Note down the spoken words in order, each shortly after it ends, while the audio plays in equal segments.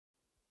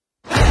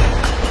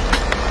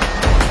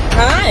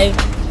Hi.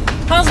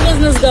 How's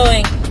business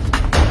going?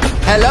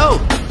 Hello.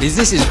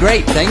 Business is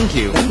great, thank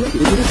you.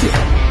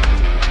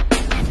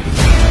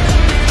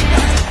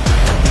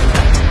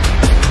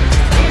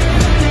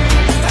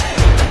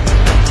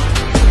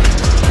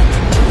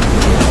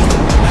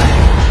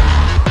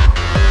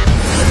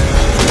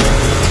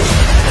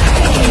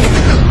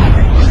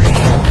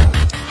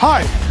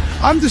 Hi,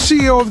 I'm the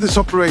CEO of this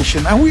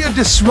operation, and we are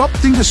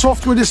disrupting the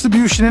software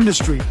distribution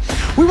industry.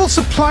 We will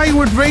supply you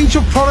with a range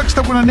of products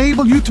that will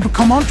enable you to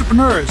become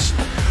entrepreneurs.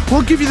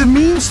 We'll give you the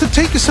means to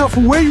take yourself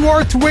from where you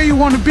are to where you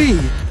want to be.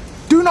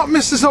 Do not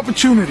miss this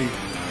opportunity.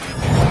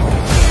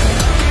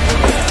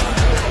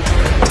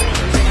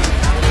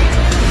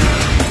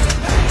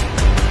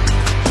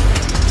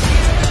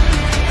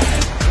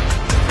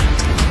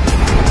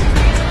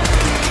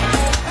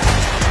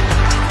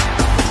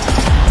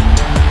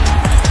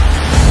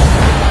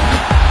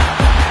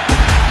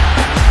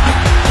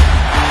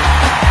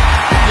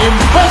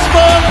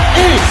 Investment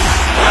is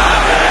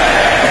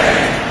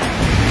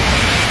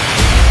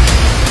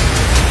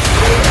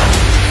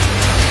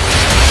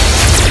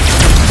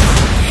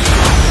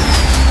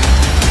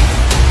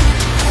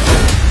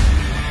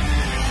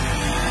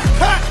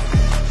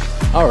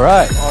All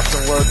right.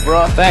 awesome work,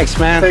 bro. Thanks,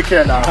 man. Take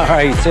care now. All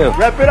right, you too.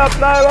 Wrap it up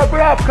now. Wrap it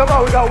up. Come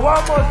on, we got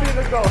one more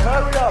thing to go.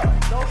 Hurry up.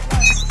 Don't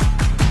slack.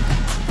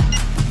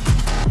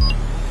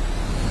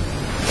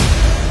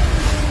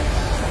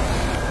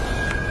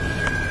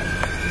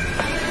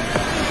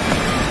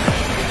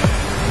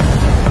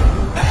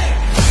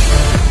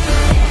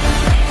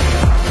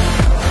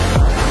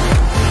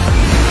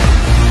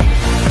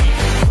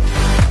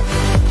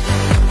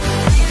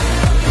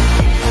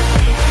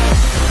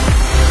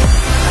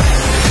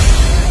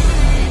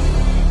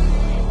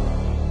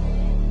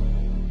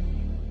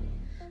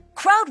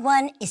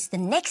 Crowd1 is the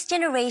next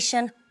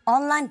generation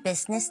online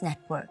business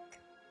network.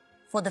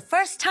 For the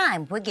first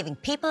time, we're giving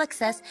people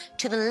access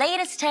to the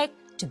latest tech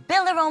to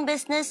build their own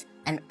business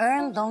and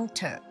earn long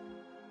term.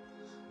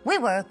 We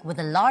work with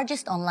the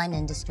largest online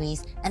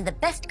industries and the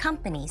best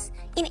companies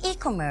in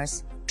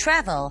e-commerce,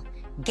 travel,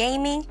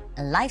 gaming,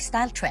 and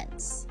lifestyle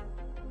trends.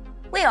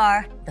 We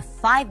are the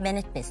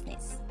 5-minute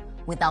business.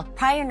 Without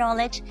prior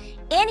knowledge,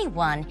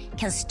 anyone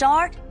can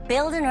start,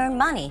 build, and earn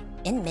money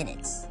in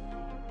minutes.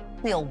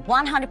 We are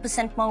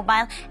 100%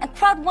 mobile, and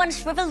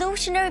Crowd1's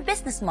revolutionary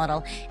business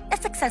model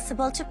is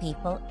accessible to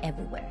people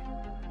everywhere.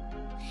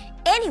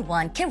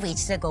 Anyone can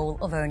reach their goal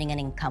of earning an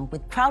income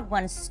with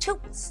Crowd1's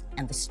tools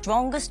and the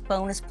strongest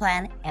bonus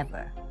plan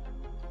ever.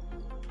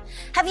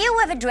 Have you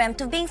ever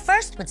dreamt of being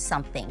first with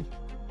something?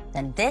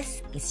 Then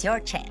this is your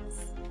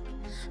chance.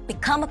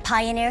 Become a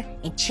pioneer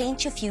and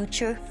change your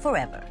future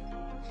forever.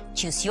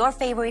 Choose your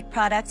favorite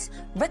products,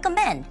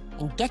 recommend,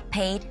 and get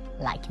paid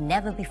like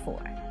never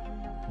before.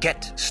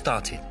 Get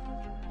started.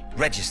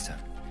 Register.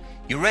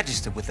 You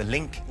register with the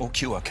link or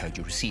QR code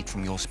you received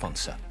from your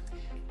sponsor.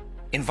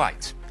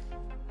 Invite.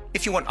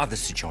 If you want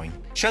others to join,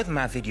 show them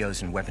our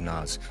videos and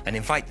webinars and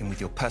invite them with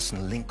your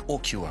personal link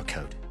or QR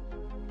code.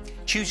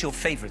 Choose your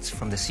favorites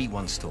from the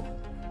C1 store.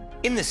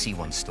 In the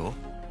C1 store,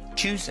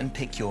 choose and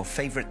pick your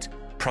favorite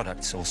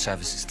products or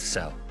services to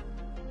sell.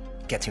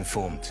 Get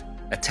informed.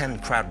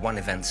 Attend Crowd1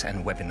 events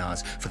and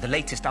webinars for the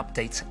latest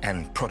updates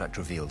and product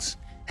reveals.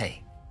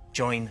 Hey,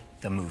 join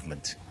the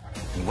movement.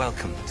 And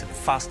welcome to the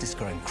fastest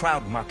growing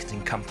crowd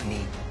marketing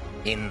company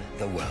in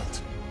the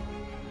world.